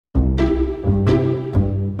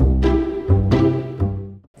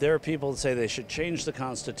There are people that say they should change the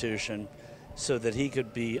Constitution so that he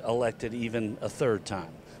could be elected even a third time.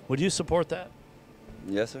 Would you support that?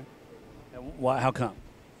 Yes, sir. And why, how come?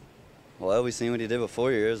 Well, we've seen what he did with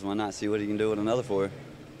 4 years. Why not see what he can do with another 4?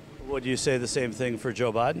 Would you say the same thing for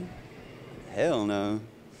Joe Biden? Hell no.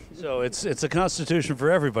 So it's a constitution for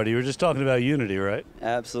everybody. You were just talking about unity, right?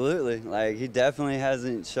 Absolutely. Like, he definitely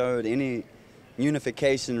hasn't showed any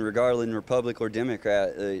unification regarding Republic or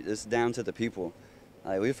Democrat. It's down to the people.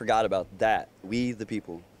 Like, we forgot about that. We, the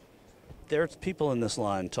people. There's people in this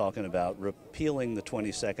line talking about repealing the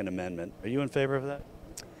 22nd Amendment. Are you in favor of that?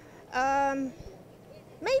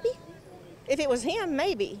 Maybe. If it was him,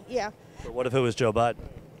 maybe, yeah. But what if it was Joe Biden?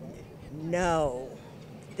 No.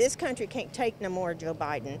 This country can't take no more Joe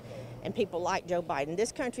Biden and people like Joe Biden.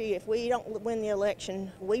 This country, if we don't win the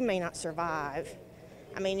election, we may not survive.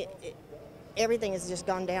 I mean, everything has just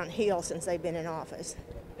gone downhill since they've been in office.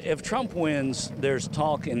 If Trump wins, there's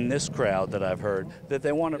talk in this crowd that I've heard that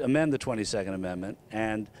they want to amend the 22nd Amendment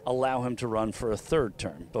and allow him to run for a third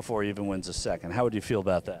term before he even wins a second. How would you feel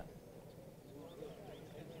about that?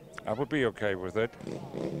 I would be okay with it.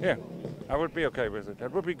 Yeah, I would be okay with it.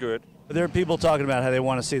 That would be good. There are people talking about how they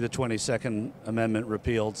want to see the 22nd Amendment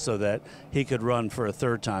repealed so that he could run for a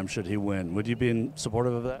third time should he win. Would you be in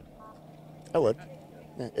supportive of that? I would.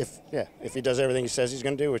 If he does everything he says he's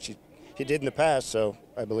going to do, which he did in the past, so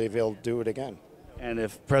I believe he'll do it again. And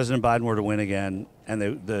if President Biden were to win again and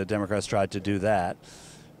the Democrats tried to do that,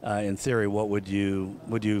 in theory, what would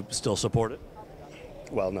you still support it?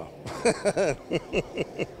 Well, no.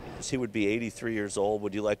 He would be 83 years old.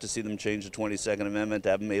 Would you like to see them change the 22nd Amendment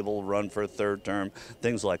to have him able to run for a third term,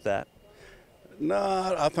 things like that?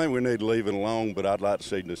 No, I think we need to leave it alone, but I'd like to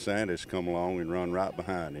see DeSantis come along and run right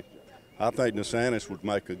behind him. I think DeSantis would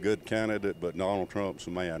make a good candidate, but Donald Trump's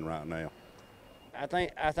the man right now. I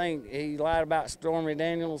think he lied about Stormy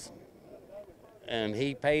Daniels, and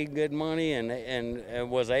he paid good money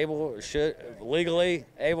and was legally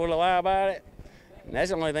able to lie about it. And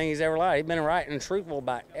that's the only thing he's ever lied. He's been right and truthful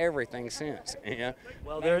about everything since. You know?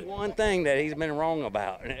 Well, there's one thing that he's been wrong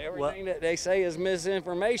about, and everything that they say is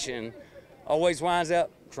misinformation always winds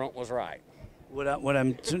up Trump was right. What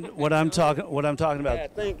I'm talking about. Yeah,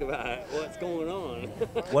 think about what's going on.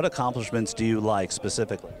 What accomplishments do you like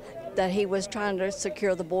specifically? That he was trying to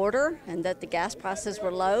secure the border and that the gas prices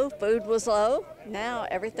were low, food was low. Now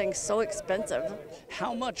everything's so expensive.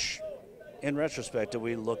 How much, in retrospect, do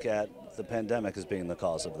we look at the pandemic as being the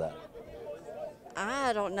cause of that?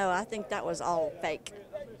 I don't know. I think that was all fake.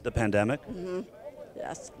 The pandemic? Mm-hmm.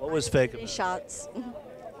 Yes. What was fake? Shots.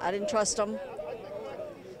 I didn't trust them.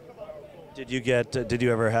 Did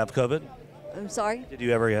you ever have COVID? I'm sorry? Did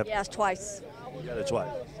you ever have? Yes, twice. You got it twice.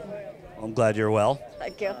 Well, I'm glad you're well.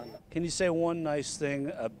 Thank you. Can you say one nice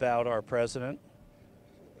thing about our president?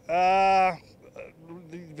 Yeah,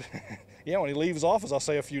 when he leaves office, I'll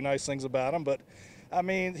say a few nice things about him, but I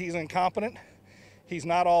mean, he's incompetent. He's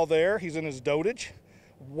not all there. He's in his dotage.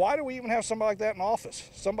 Why do we even have somebody like that in office?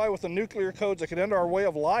 Somebody with the nuclear codes that could end our way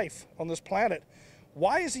of life on this planet.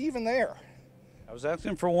 Why is he even there? I was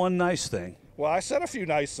asking for one nice thing. Well, I said a few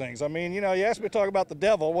nice things. I mean, you know, you asked me to talk about the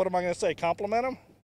devil. What am I going to say? Compliment him?